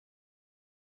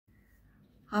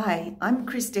Hi, I'm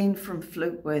Christine from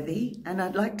Fluteworthy, and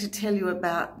I'd like to tell you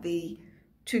about the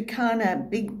Tucana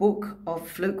Big Book of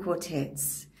Flute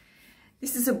Quartets.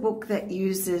 This is a book that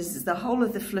uses the whole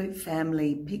of the flute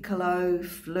family: piccolo,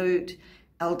 flute,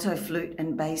 alto flute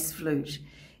and bass flute.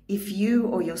 If you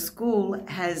or your school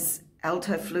has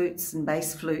alto flutes and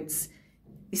bass flutes,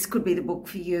 this could be the book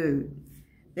for you.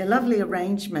 They're lovely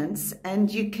arrangements,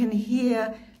 and you can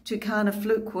hear Tucana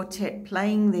Flute Quartet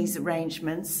playing these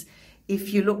arrangements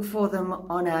if you look for them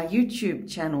on our YouTube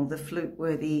channel, the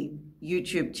Fluteworthy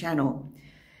YouTube channel.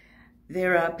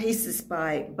 There are pieces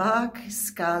by Bach,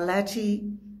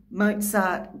 Scarlatti,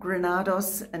 Mozart,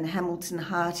 Granados and Hamilton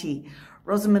Harty.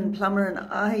 Rosamund, Plummer and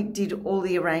I did all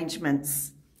the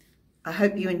arrangements. I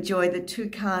hope you enjoy the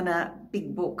Tucana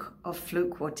Big Book of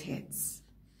Flute Quartets.